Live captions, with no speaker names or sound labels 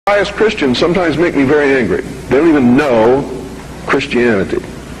Biased Christians sometimes make me very angry. They don't even know Christianity.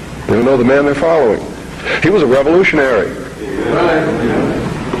 They don't know the man they're following. He was a revolutionary.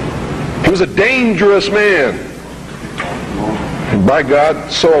 He was a dangerous man. And by God,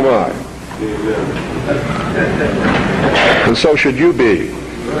 so am I. And so should you be.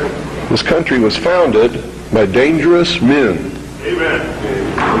 This country was founded by dangerous men. Amen.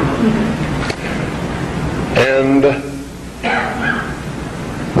 And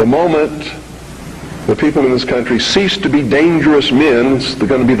the moment the people in this country cease to be dangerous men, it's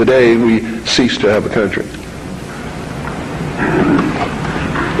going to be the day we cease to have a country.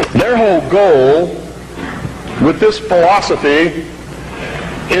 Their whole goal with this philosophy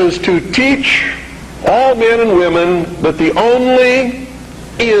is to teach all men and women that the only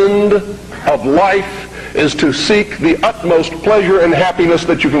end of life is to seek the utmost pleasure and happiness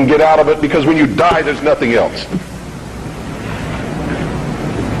that you can get out of it, because when you die, there's nothing else.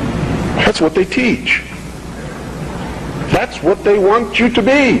 That's what they teach. That's what they want you to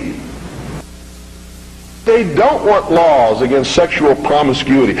be. They don't want laws against sexual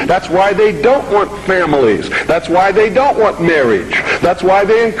promiscuity. That's why they don't want families. That's why they don't want marriage. That's why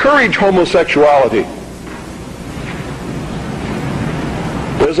they encourage homosexuality.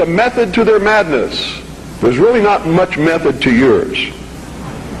 There's a method to their madness. There's really not much method to yours,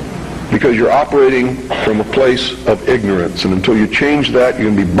 because you're operating from a place of ignorance. And until you change that, you're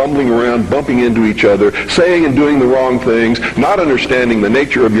going to be bumbling around, bumping into each other, saying and doing the wrong things, not understanding the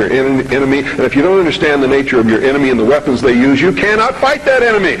nature of your enemy. And if you don't understand the nature of your enemy and the weapons they use, you cannot fight that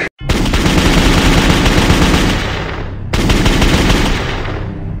enemy.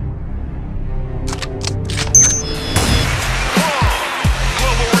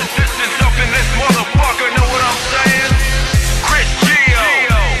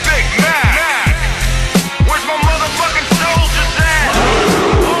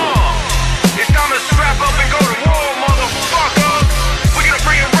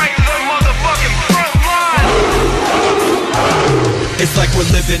 It's like we're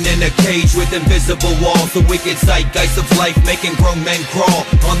living in a cage with invisible walls. The wicked zeitgeist of life making grown men crawl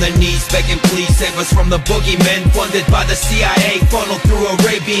on their knees begging please save us from the boogeymen funded by the CIA, funneled through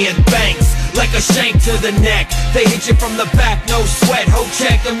Arabian banks like a shank to the neck. They hit you from the back, no sweat, hold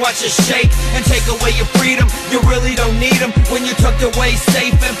check and watch us shake and take away your freedom. You really don't need them when you're tucked away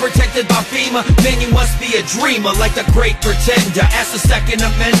safe and protected by FEMA. Man, you must be a dreamer like the great pretender. Ask the Second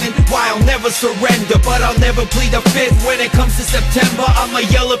Amendment, why I'll never surrender, but I'll never plead the Fifth. When it comes to September, I'ma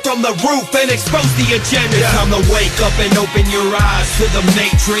yell it from the roof and expose the agenda. It's time to wake up and open your eyes to the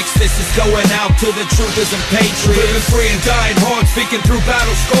matrix. This is going out to the truthers and patriots, living free and dying hard, speaking through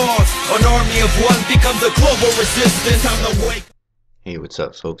battle scars. An army of one becomes a global resistance. Time to wake. Hey, what's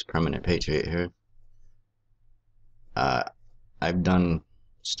up, folks? Permanent Patriot here. I've done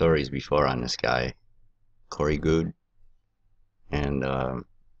stories before on this guy, Corey Good, and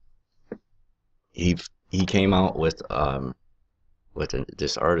he came out with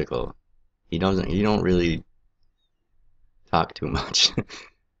this article. He don't really talk too much.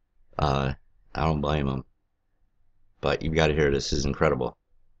 I don't blame him, but you got to hear this. This is incredible.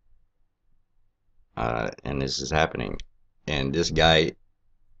 And this is happening, and this guy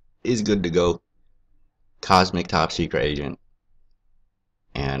is good to go, cosmic top secret agent,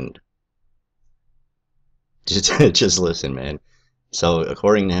 and just listen, man. So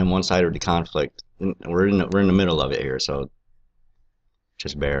according to him, one side of the conflict, we're in the middle of it here, so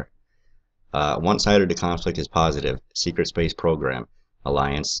just bear. One side of the conflict is positive, secret space program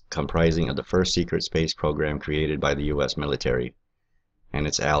alliance comprising of the first secret space program created by the U.S. military and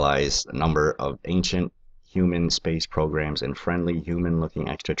its allies, a number of ancient human space programs, and friendly human-looking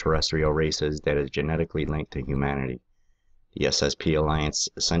extraterrestrial races that is genetically linked to humanity. The SSP Alliance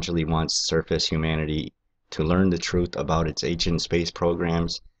essentially wants surface humanity to learn the truth about its ancient space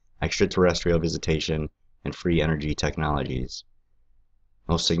programs, extraterrestrial visitation, and free energy technologies.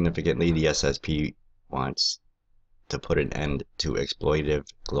 Most significantly, the SSP wants to put an end to exploitative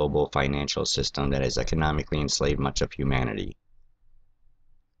global financial system that has economically enslaved much of humanity.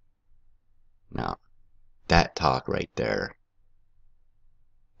 Now, that talk right there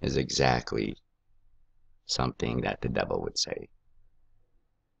is exactly something that the devil would say.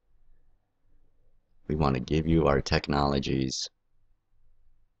 We want to give you our technologies,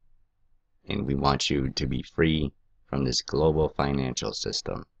 and we want you to be free from this global financial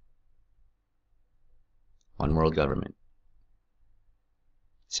system. One world government.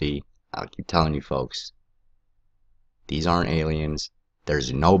 See, I'll keep telling you folks, these aren't aliens.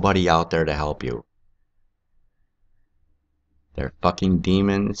 There's nobody out there to help you. They're fucking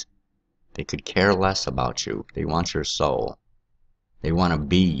demons. They could care less about you. They want your soul. They want to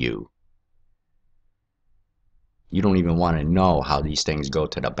be you. You don't even want to know how these things go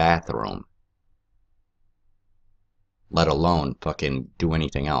to the bathroom, let alone fucking do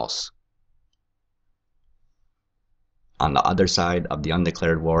anything else. On the other side of the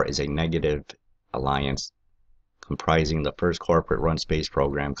undeclared war is a negative alliance comprising the first corporate-run space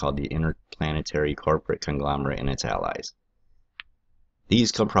program called the Interplanetary Corporate Conglomerate and its allies.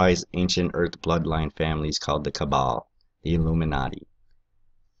 These comprise ancient Earth bloodline families called the Cabal, the Illuminati.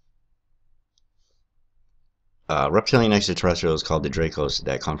 Reptilian extraterrestrials called the Dracos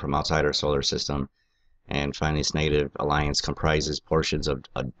that come from outside our solar system. And finally, this negative alliance comprises portions of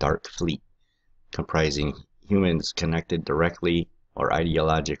a dark fleet comprising humans connected directly or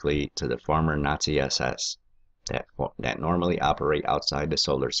ideologically to the former Nazi SS that normally operate outside the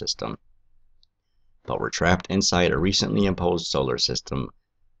solar system, but were trapped inside a recently imposed solar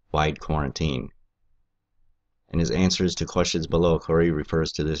system-wide quarantine. In his answers to questions below, Corey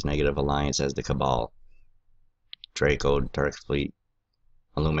refers to this negative alliance as the Cabal, Draco, Dark Fleet,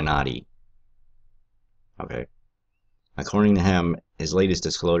 Illuminati. Okay. According to him, his latest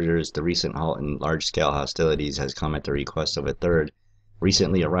disclosures, the recent halt in large-scale hostilities has come at the request of a third,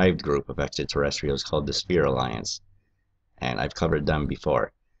 recently arrived group of extraterrestrials called the Sphere Alliance, and I've covered them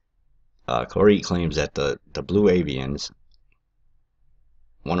before. Corey claims that the Blue Avians,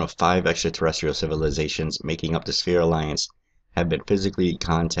 one of 5 extraterrestrial civilizations making up the Sphere Alliance, have been physically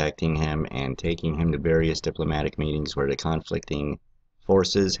contacting him and taking him to various diplomatic meetings where the conflicting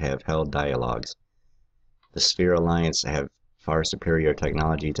forces have held dialogues. The Sphere Alliance have far superior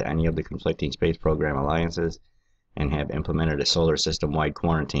technology to any of the conflicting space program alliances and have implemented a solar system-wide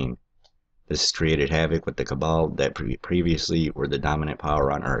quarantine. This has created havoc with the Cabal that previously were the dominant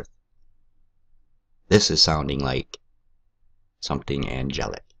power on Earth. This is sounding like something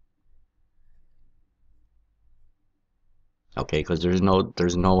angelic. Okay, because there's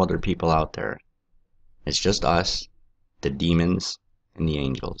no other people out there. It's just us, the demons, and the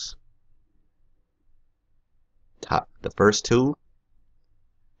angels. The first 2,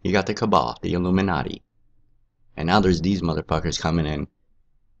 you got the Cabal, the Illuminati. And now there's these motherfuckers coming in.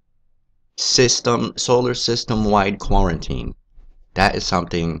 Solar system-wide quarantine. That is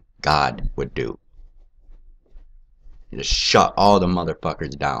something God would do. You just shut all the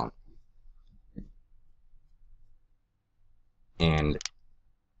motherfuckers down. And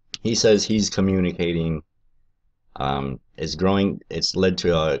he says he's communicating. It's led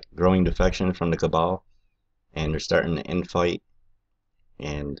to a growing defection from the Cabal, and they're starting to infight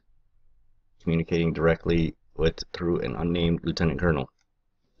and communicating directly through an unnamed lieutenant colonel.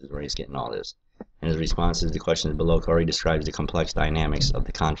 This is where he's getting all this. In his responses to questions below, Corey describes the complex dynamics of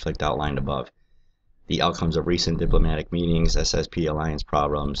the conflict outlined above, the outcomes of recent diplomatic meetings, SSP alliance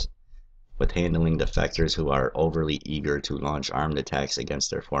problems with handling defectors who are overly eager to launch armed attacks against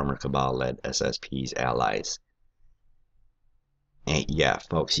their former Cabal-led SSP's allies. And yeah,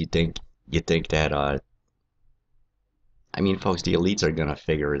 folks, you think that I mean, folks, the elites are gonna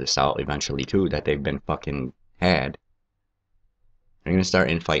figure this out eventually too, that they've been fucking had. They're gonna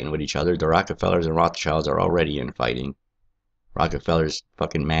start infighting with each other. The Rockefellers and Rothschilds are already infighting. Rockefeller's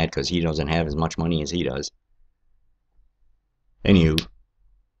fucking mad because he doesn't have as much money as he does. Anywho,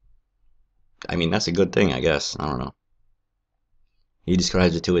 I mean, that's a good thing, I guess. I don't know. He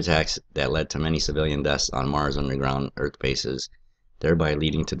describes the 2 attacks that led to many civilian deaths on Mars underground Earth bases, thereby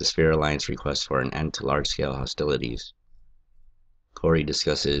leading to the Sphere Alliance request for an end to large-scale hostilities. Corey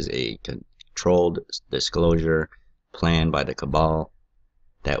discusses a controlled disclosure plan by the Cabal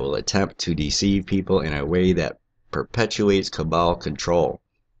that will attempt to deceive people in a way that perpetuates Cabal control.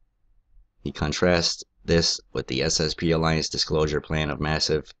 He contrasts this with the SSP Alliance disclosure plan of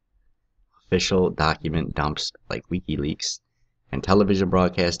massive official document dumps like WikiLeaks and television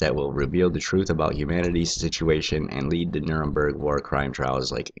broadcasts that will reveal the truth about humanity's situation and lead to Nuremberg war crime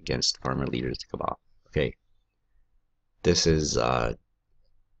trials like against former leaders of Cabal. Okay. This is, I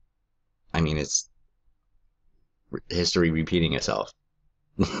mean, it's history repeating itself.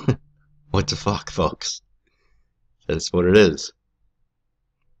 What the fuck, folks? That's what it is.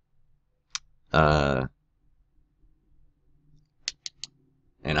 And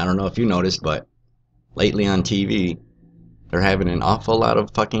I don't know if you noticed, but lately on TV, they're having an awful lot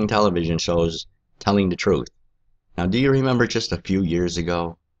of fucking television shows telling the truth. Now, do you remember just a few years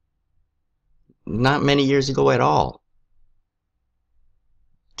ago? Not many years ago at all.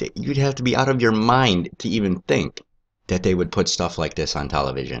 You'd have to be out of your mind to even think that they would put stuff like this on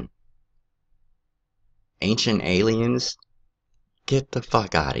television. Ancient aliens? Get the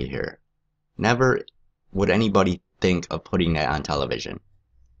fuck out of here. Never would anybody think of putting that on television.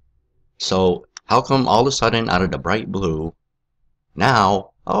 So, how come all of a sudden, out of the bright blue,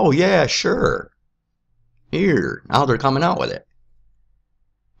 Now, oh yeah, sure. Here, now they're coming out with it.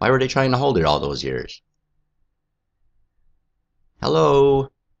 Why were they trying to hold it all those years? Hello?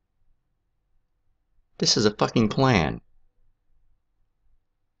 This is a fucking plan.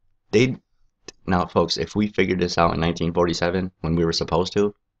 Now, folks, if we figured this out in 1947 when we were supposed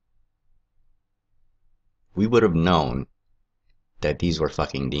to, we would have known that these were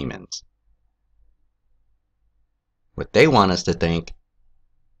fucking demons. What they want us to think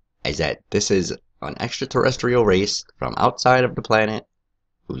is that this is an extraterrestrial race from outside of the planet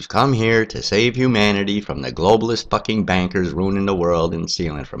who's come here to save humanity from the globalist fucking bankers ruining the world and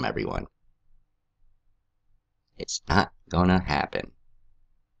stealing from everyone. It's not gonna happen.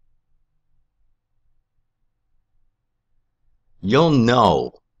 You'll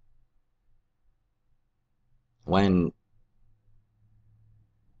know when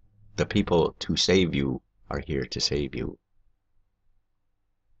the people to save you are here to save you.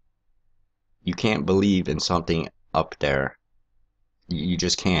 You can't believe in something up there. You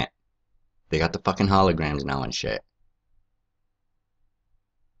just can't. They got the fucking holograms now and shit.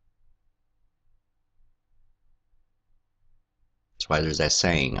 That's why there's that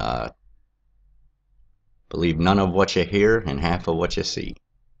saying, believe none of what you hear and half of what you see.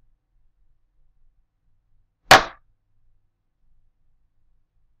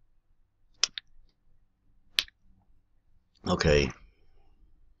 Okay.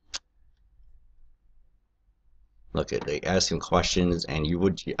 Look, they ask him questions, and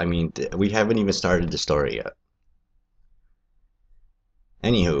I mean, we haven't even started the story yet.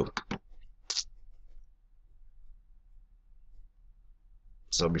 Anywho.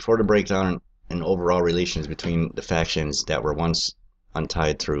 So before the breakdown in overall relations between the factions that were once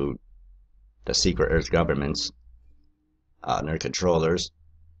untied through the secret Earth governments and their controllers,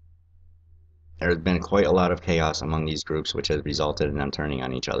 there has been quite a lot of chaos among these groups, which has resulted in them turning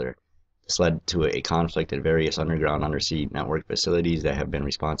on each other. This led to a conflict at various underground undersea network facilities that have been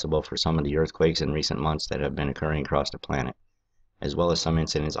responsible for some of the earthquakes in recent months that have been occurring across the planet, as well as some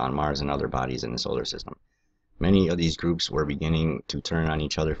incidents on Mars and other bodies in the solar system. Many of these groups were beginning to turn on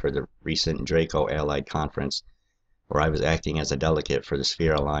each other for the recent Draco Allied Conference, where I was acting as a delegate for the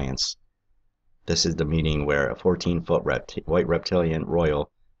Sphere Alliance. This is the meeting where a 14-foot white reptilian royal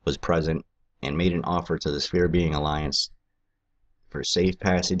was present and made an offer to the Sphere Being Alliance for safe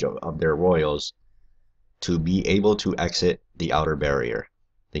passage of their royals to be able to exit the outer barrier.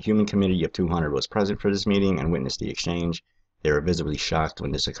 The Human Committee of 200 was present for this meeting and witnessed the exchange. They were visibly shocked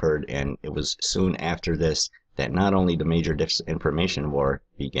when this occurred, and it was soon after this that not only the major disinformation war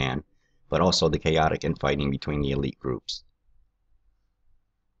began, but also the chaotic infighting between the elite groups.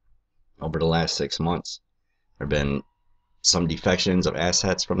 Over the last 6 months, there have been some defections of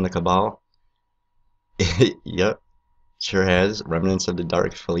assets from the Cabal. Yep, sure has. Remnants of the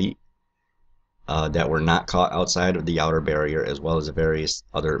Dark Fleet that were not caught outside of the outer barrier, as well as various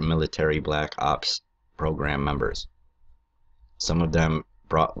other military Black Ops program members. Some of them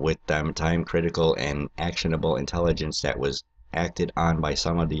brought with them time-critical and actionable intelligence that was acted on by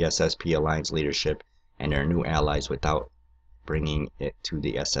some of the SSP Alliance leadership and their new allies without bringing it to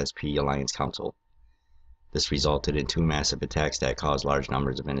the SSP Alliance Council. This resulted in 2 massive attacks that caused large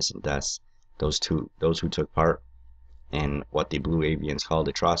numbers of innocent deaths. Those who took part in what the Blue Avians called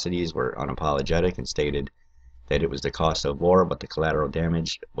atrocities were unapologetic and stated that it was the cost of war, but the collateral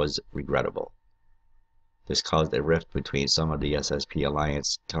damage was regrettable. This caused a rift between some of the SSP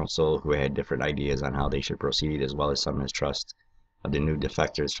Alliance Council who had different ideas on how they should proceed, as well as some mistrust of the new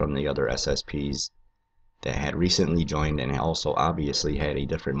defectors from the other SSPs that had recently joined and also obviously had a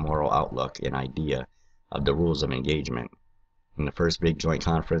different moral outlook and idea of the rules of engagement. In the first big joint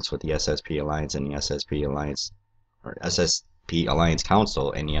conference with the SSP Alliance and the SSP Alliance, or SSP Alliance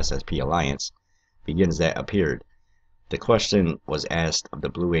Council and the SSP Alliance, begins that appeared. The question was asked of the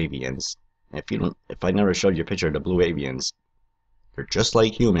Blue Avians. If I never showed you a picture of the Blue Avians, they're just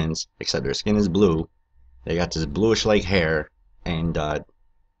like humans, except their skin is blue. They got this bluish-like hair and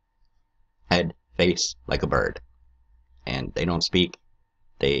head, face like a bird. And they don't speak.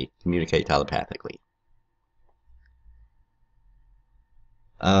 They communicate telepathically.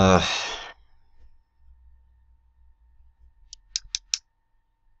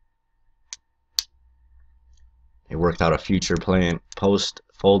 They worked out a future plan,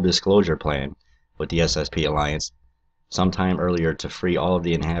 post-full disclosure plan with the SSP Alliance sometime earlier to free all of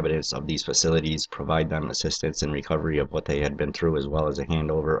the inhabitants of these facilities, provide them assistance in recovery of what they had been through, as well as a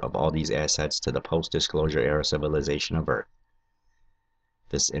handover of all these assets to the post-disclosure era civilization of Earth.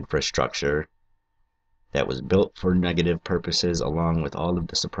 This infrastructure that was built for negative purposes, along with all of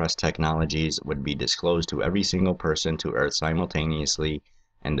the suppressed technologies, would be disclosed to every single person to Earth simultaneously,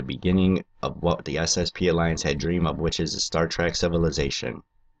 and the beginning of what the SSP Alliance had dreamed of, which is a Star Trek civilization.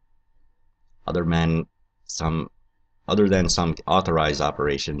 Other than some authorized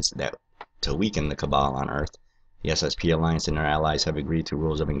operations that to weaken the cabal on Earth, the SSP Alliance and their allies have agreed to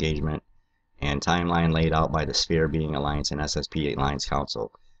rules of engagement and timeline laid out by the Sphere Being Alliance and SSP Alliance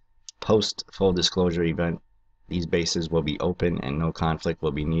Council. Post full disclosure event, these bases will be open and no conflict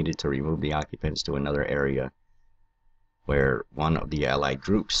will be needed to remove the occupants to another area where one of the allied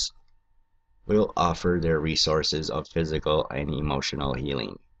groups will offer their resources of physical and emotional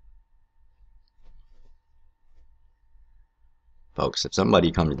healing. Folks, if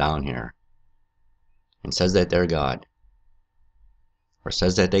somebody comes down here and says that they're God, or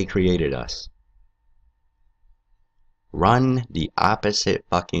says that they created us, run the opposite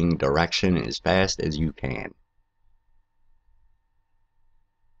fucking direction as fast as you can.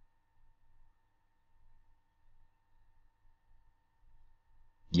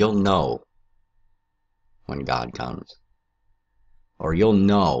 You'll know when God comes. Or you'll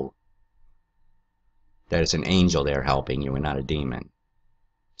know that it's an angel there helping you and not a demon.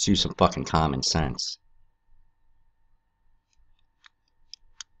 Let's use some fucking common sense.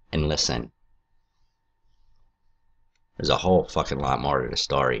 And listen. There's a whole fucking lot more to the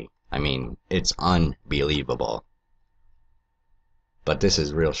story. I mean, it's unbelievable. But this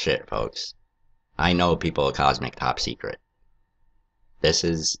is real shit, folks. I know people at Cosmic Top Secret.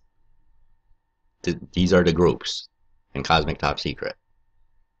 These are the groups in Cosmic Top Secret.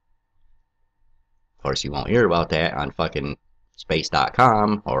 Of course, you won't hear about that on fucking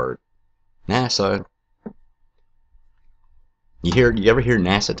space.com or NASA. You ever hear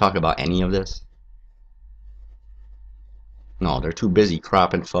NASA talk about any of this? No, they're too busy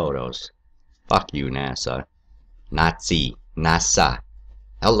cropping photos. Fuck you, NASA. Nazi. NASA.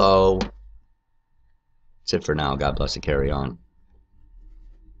 Hello. That's it for now. God bless and carry on.